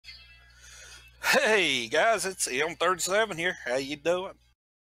Hey guys, it's M37 here. How you doing?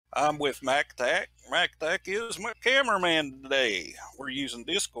 I'm with MacTac. MacTac is my cameraman today. We're using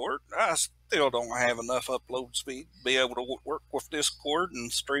Discord. I still don't have enough upload speed to be able to work with Discord and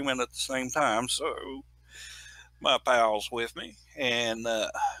streaming at the same time, so my pal's with me, and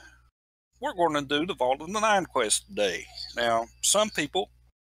we're going to do the Vault of the Nine quest today. Now, some people,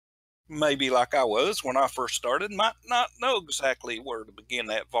 maybe like I was when I first started, might not know exactly where to begin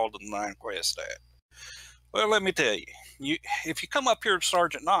that Vault of the Nine quest at. Well, let me tell you, if you come up here to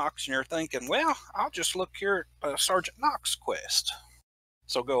Sergeant Knox and you're thinking, well, I'll just look here at Sergeant Knox quest.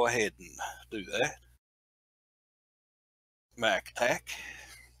 So go ahead and do that. Mac attack.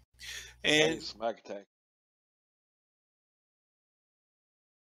 Hey, And smack attack.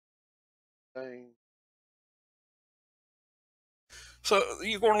 Dang. so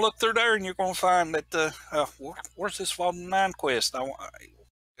you're going to look through there and you're going to find that, where's this Vault of 9 quest?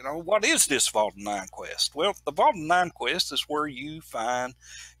 What is this Vault of 9 quest? Well, the Vault of 9 quest is where you find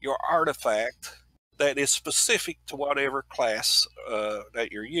your artifact that is specific to whatever class that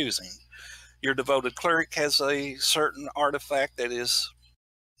you're using. Your devoted cleric has a certain artifact that is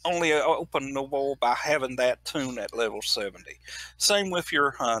only openable by having that tune at level 70. Same with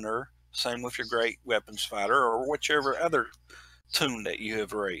your hunter, same with your great weapons fighter, or whichever other tune that you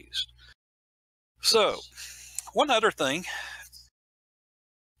have raised. So, one other thing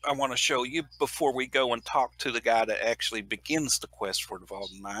I want to show you before we go and talk to the guy that actually begins the quest for the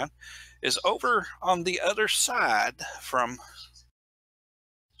Vault of Nine is over on the other side from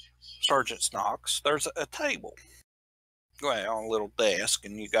Sergeant Knox, there's a table. Well, a little desk,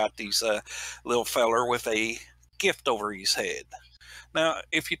 and you got these little feller with a gift over his head. Now,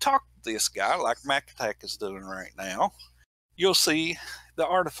 if you talk to this guy, like MacAttack is doing right now, you'll see the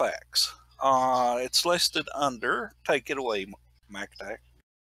artifacts. It's listed under, take it away, MacAttack.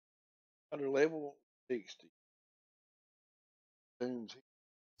 Under level 60. Tunes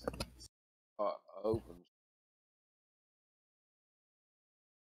opens.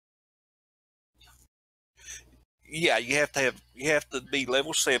 Yeah, you have to be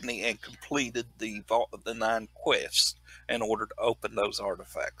level 70 and completed the Vault of the Nine quests in order to open those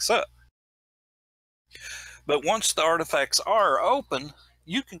artifacts up. But once the artifacts are open,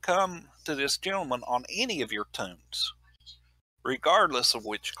 you can come to this gentleman on any of your tunes, regardless of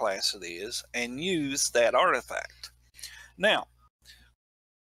which class it is, and use that artifact. Now,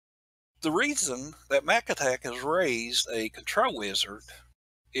 the reason that MacAttack has raised a control wizard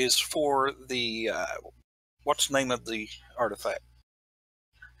is for the what's the name of the artifact?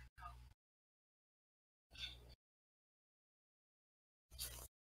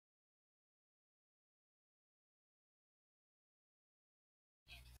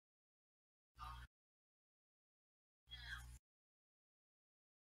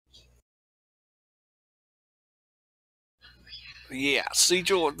 Yeah,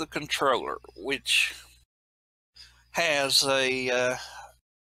 Sigil of the Controller, which has a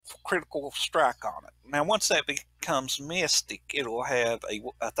critical strike on it. Now, once that becomes mystic, it'll have a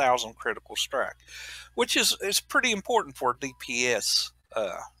 1,000 critical strike, which is pretty important for DPS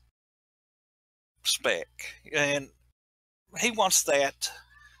spec. And he wants that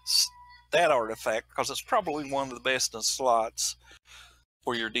artifact because it's probably one of the best in slots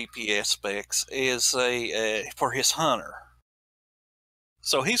for your DPS specs is for his hunter.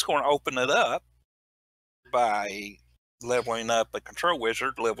 So he's going to open it up by leveling up a control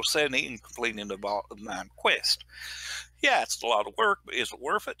wizard level 70 and completing the Vault of 9 quest. Yeah, it's a lot of work, but is it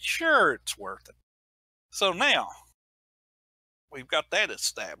worth it? Sure, it's worth it. So now we've got that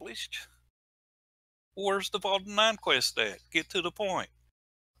established. Where's the Vault of 9 quest at? Get to the point.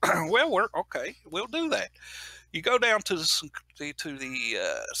 Well, we'll do that. You go down to the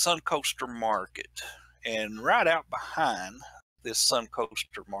Suncoaster Market, and right out behind this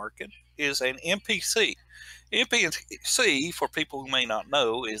Suncoaster Market is an NPC. NPC, for people who may not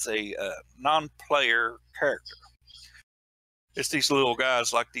know, is a non-player character. It's these little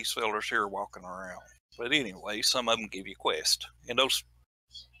guys like these fellas here walking around. But anyway, some of them give you quests, and those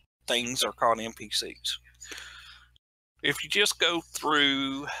things are called NPCs. If you just go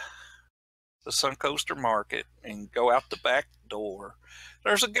through the Suncoaster Market and go out the back door,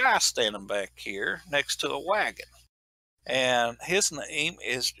 there's a guy standing back here next to a wagon. And his name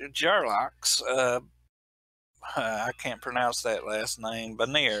is Jarlax. I can't pronounce that last name,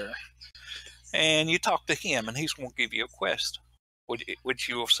 Banner. And you talk to him, and he's going to give you a quest, which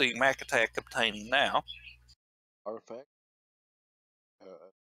you will see MacAttack obtaining now. Artifact.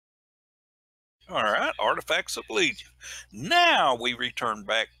 All right, Artifacts of Legion. Now we return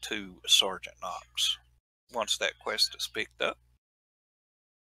back to Sergeant Knox once that quest is picked up.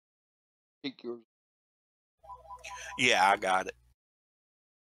 Pick yours. Yeah, I got it.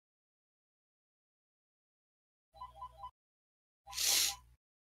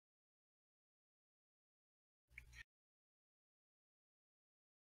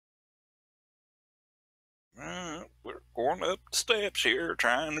 We're going up the steps here,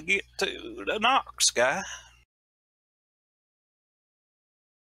 trying to get to the Knox guy.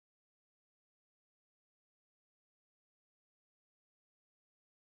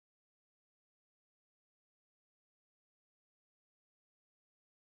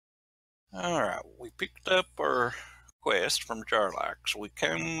 Alright, we picked up our quest from Jarlax. We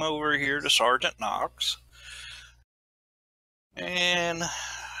came over here to Sergeant Knox. And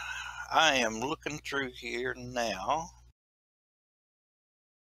I am looking through here now.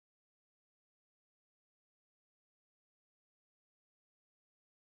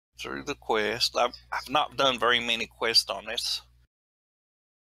 Through the quest. I've not done very many quests on this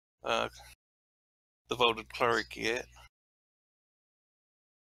devoted cleric yet.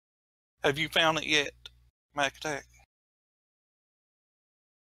 Have you found it yet, Mac Attack?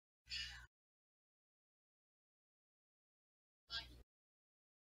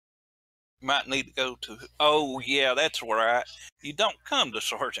 Might need to go to. Oh yeah, that's right. You don't come to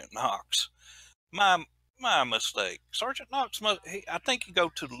Sergeant Knox. My mistake. Sergeant Knox must. I think you go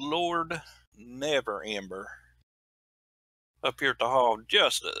to Lord Neverwinter up here at the Hall of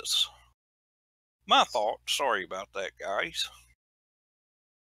Justice. My fault. Sorry about that, guys.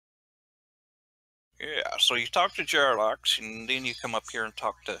 Yeah, so you talk to Jarlax, and then you come up here and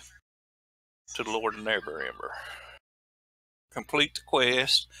talk to the Lord Neverwinter. Complete the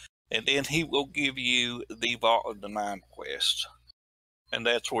quest, and then he will give you the Vault of the Nine quest. And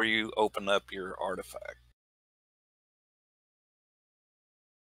that's where you open up your artifact.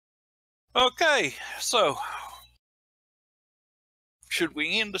 Okay, so should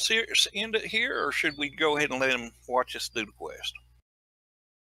we end it here, or should we go ahead and let him watch us do the quest?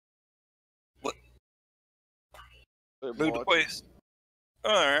 Do the quest.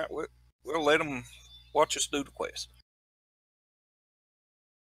 All right, we'll let him watch us do the quest.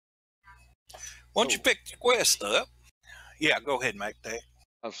 Once you pick the quest up, yeah, go ahead, Mac.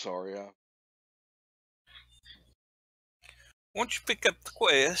 I'm sorry. Once you pick up the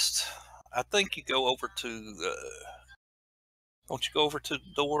quest, I think you go over to the. Don't you go over to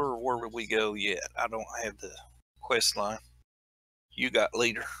the door, or where would we go yet? I don't have the quest line. You got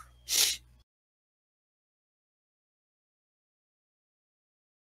leader.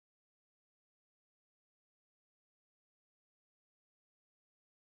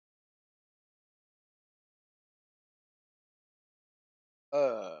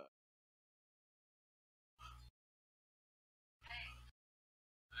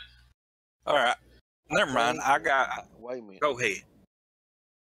 All right. Never mind. I got. Wait a minute. Go ahead.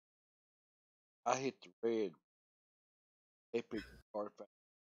 I hit the red epic artifact.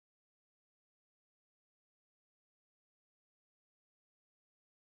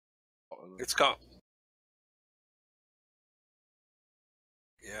 It's called.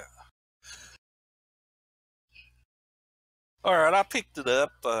 Yeah. All right. I picked it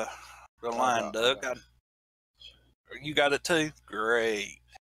up. The line, Doug. You got it too? Great.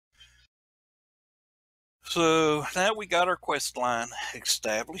 So now we got our quest line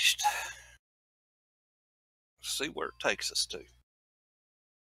established. Let's see where it takes us to.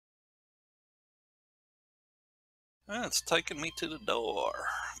 It's taking me to the door.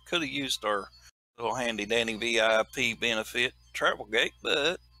 Could have used our little handy dandy VIP benefit travel gate,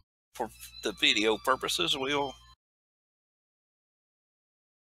 but for the video purposes, we'll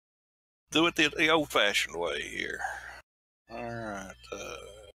do it the old-fashioned way here. All right.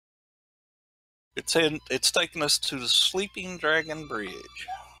 It's taking us to the Sleeping Dragon Bridge.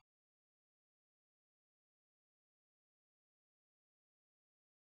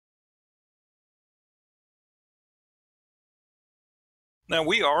 Now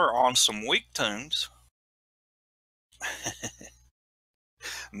we are on some weak tunes.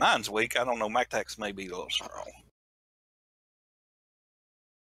 Mine's weak. I don't know. MacTax may be a little strong.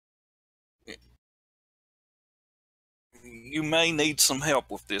 You may need some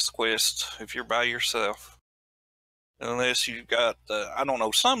help with this quest if you're by yourself. Unless you've got, I don't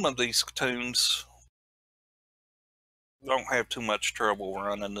know, some of these tunes don't have too much trouble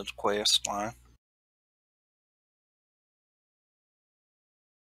running the quest line.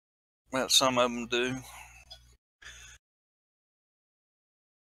 But some of them do.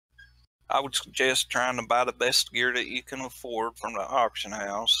 I would suggest trying to buy the best gear that you can afford from the auction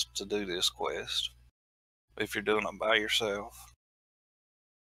house to do this quest, if you're doing it by yourself.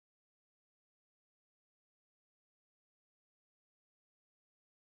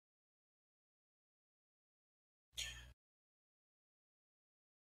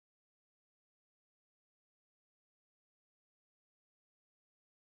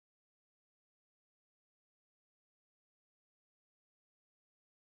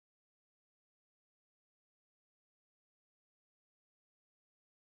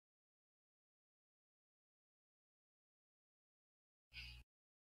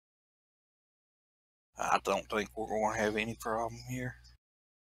 I don't think we're going to have any problem here.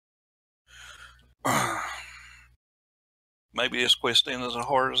 Maybe this quest isn't as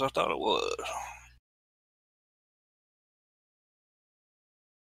hard as I thought it was.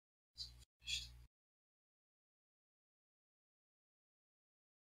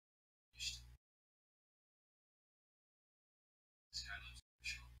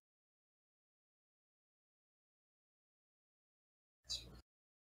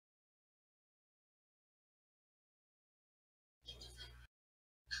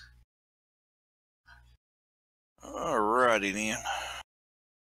 Alrighty then.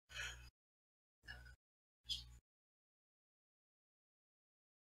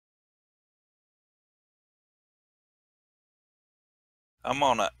 I'm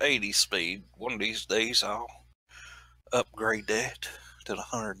on a 80 speed. One of these days I'll upgrade that to the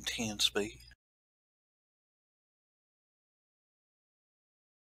 110 speed.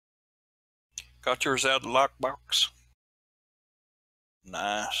 Got yours out of the lockbox?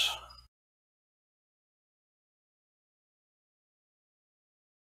 Nice.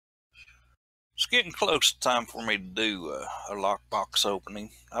 It's getting close to time for me to do a lockbox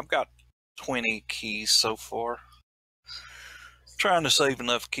opening. I've got 20 keys so far. Trying to save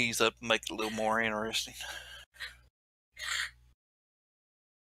enough keys up to make it a little more interesting.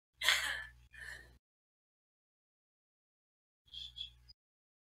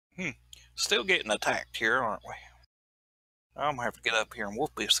 Still getting attacked here, aren't we? I'm gonna have to get up here and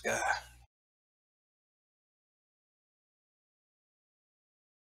whoop this guy.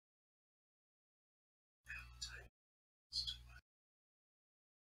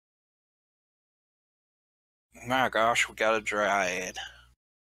 My gosh, we got a dryad.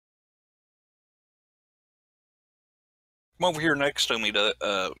 Come over here next to me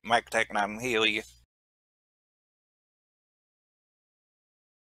to make attack and I can heal you.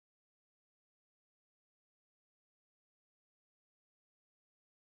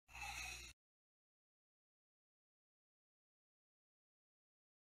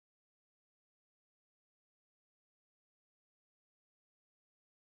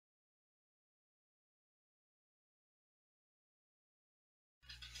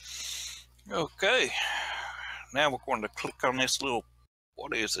 Okay. Now we're going to click on this little,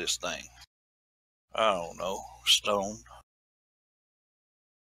 what is this thing? I don't know, stone.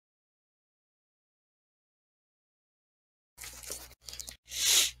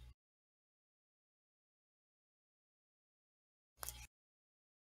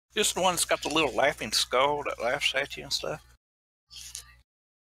 This the one that's got the little laughing skull that laughs at you and stuff?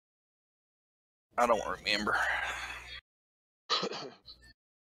 I don't remember.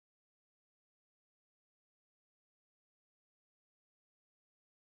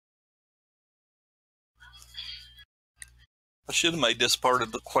 I should have made this part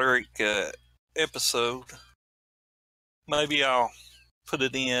of the cleric episode. Maybe I'll put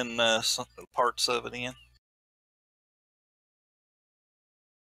it in, some parts of it in.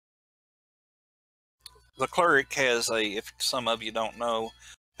 The cleric has if some of you don't know,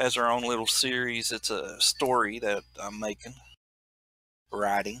 has her own little series. It's a story that I'm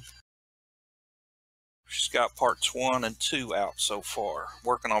writing. She's got parts 1 and 2 out so far.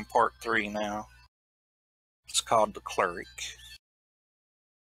 Working on part 3 now. It's called The Cleric.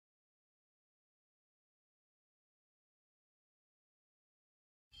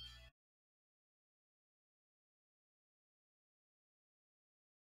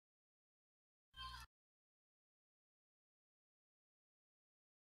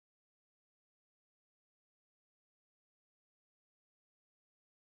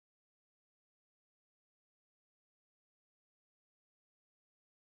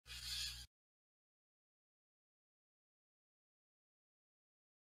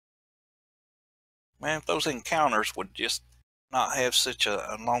 Man, if those encounters would just not have such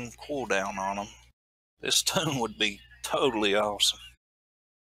a long cooldown on them, this stone would be totally awesome.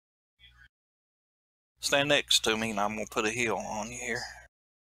 Stand next to me and I'm going to put a heal on you here.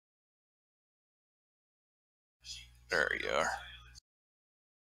 There you are.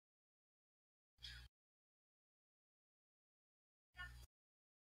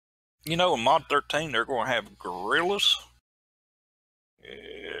 You know, in Mod 13, they're going to have gorillas.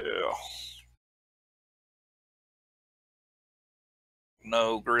 Yeah.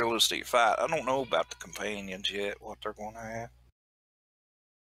 No gorillas to fight. I don't know about the companions yet, what they're going to have.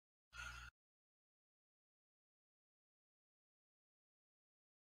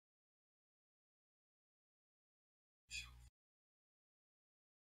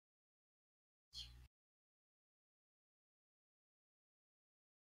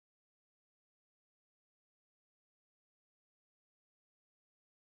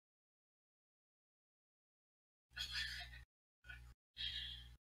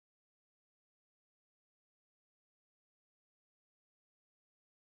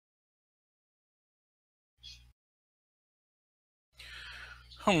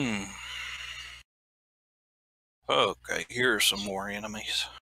 Hmm. Okay, here are some more enemies.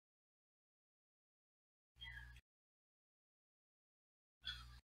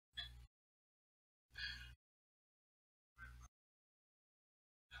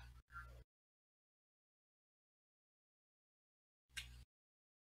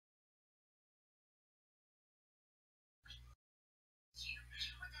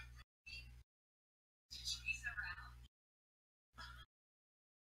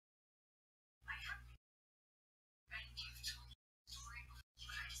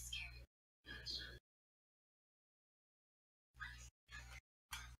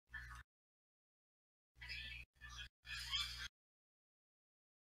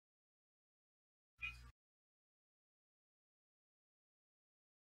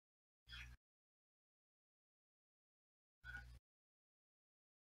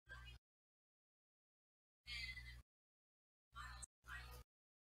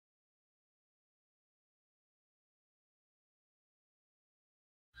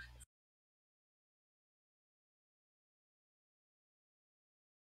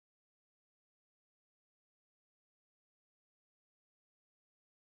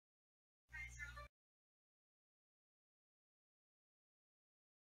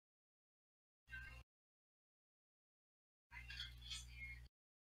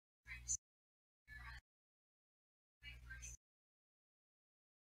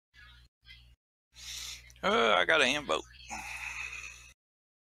 I got an invoke.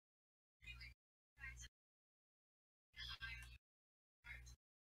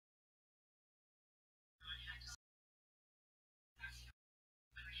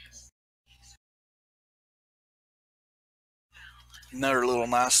 Another little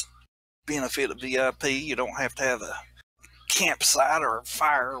nice benefit of VIP, you don't have to have a campsite or a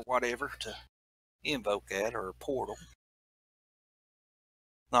fire or whatever to invoke at, or a portal.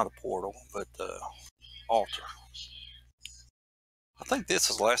 Not a portal, but altar. I think this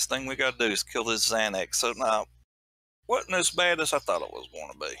is the last thing we got to do is kill this Xanax. So now, wasn't as bad as I thought it was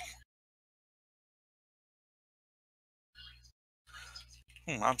going to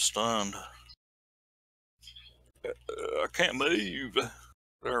be. I'm stunned. I can't move.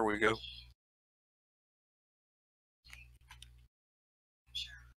 There we go.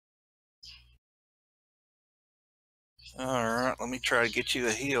 Alright, let me try to get you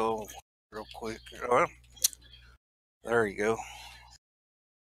a heal real quick. Well, there you go.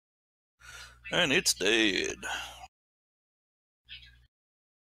 And it's dead.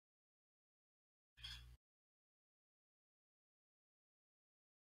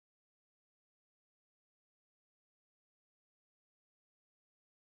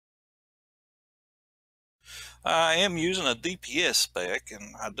 I am using a DPS spec,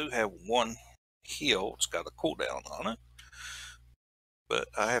 and I do have one heal. It's got a cooldown on it. But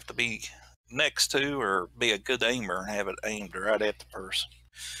I have to be next to or be a good aimer and have it aimed right at the person.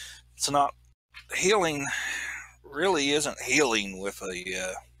 It's not healing, really isn't healing with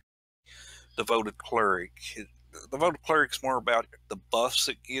a devoted cleric. Devoted cleric's more about the buffs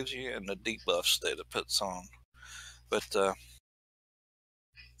it gives you and the debuffs that it puts on. But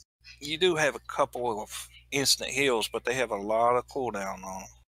you do have a couple of instant heals, but they have a lot of cooldown on them.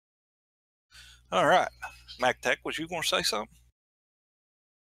 All right, MacTech, was you going to say something?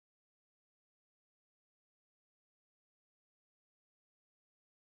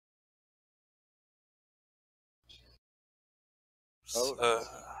 Oh,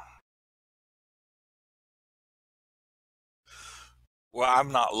 Well,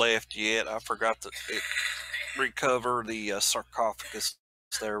 I'm not left yet. I forgot to recover the sarcophagus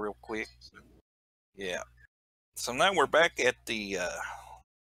there real quick. Yeah. So now we're back at the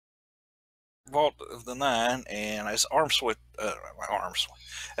Vault of the Nine, and as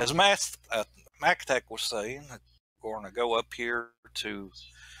as MacTech was saying, we're going to go up here to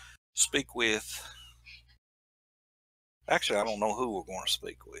speak with. Actually, I don't know who we're going to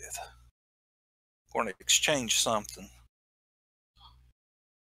speak with. We're going to exchange something.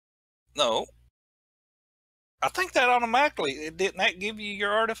 No, I think that automatically, didn't that give you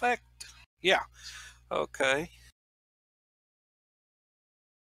your artifact? Yeah. Okay.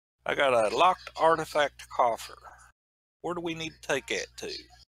 I got a locked artifact coffer. Where do we need to take that to?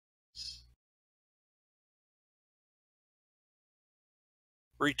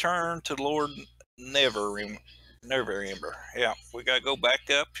 Return to Lord Neverwinter. Yeah, we got to go back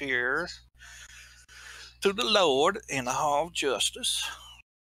up here to the Lord in the Hall of Justice.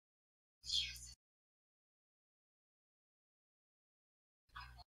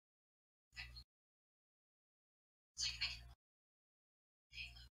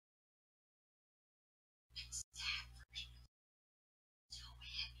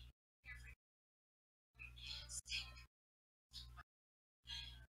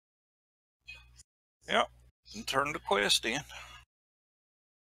 Yep. And turn the quest in.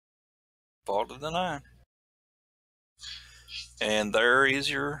 Fall to the 9. And there is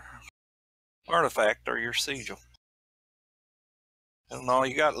your artifact or your sigil. And all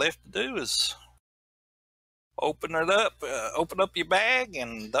you got left to do is open it up, open up your bag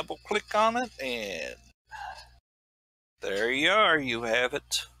and double click on it, and there you are. You have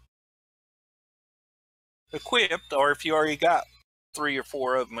it equipped, or if you already got 3 or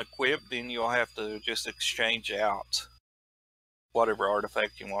 4 of them equipped, then you'll have to just exchange out whatever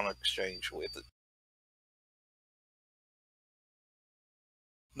artifact you want to exchange with it.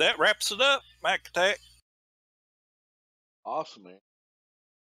 That wraps it up, Mac Attack. Awesome, man.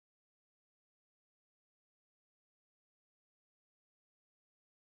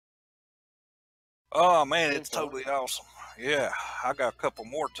 Oh man, it's Okay. totally awesome. Yeah, I got a couple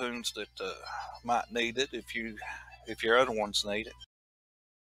more tunes that might need it if your other ones need it.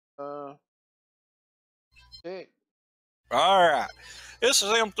 Heck. All right, this is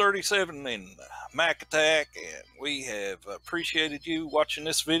M37 and Mac Attack, and we have appreciated you watching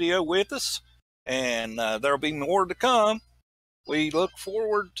this video with us. And there'll be more to come. We look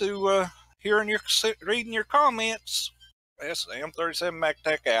forward to reading your comments. This is M37 Mac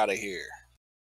Attack out of here.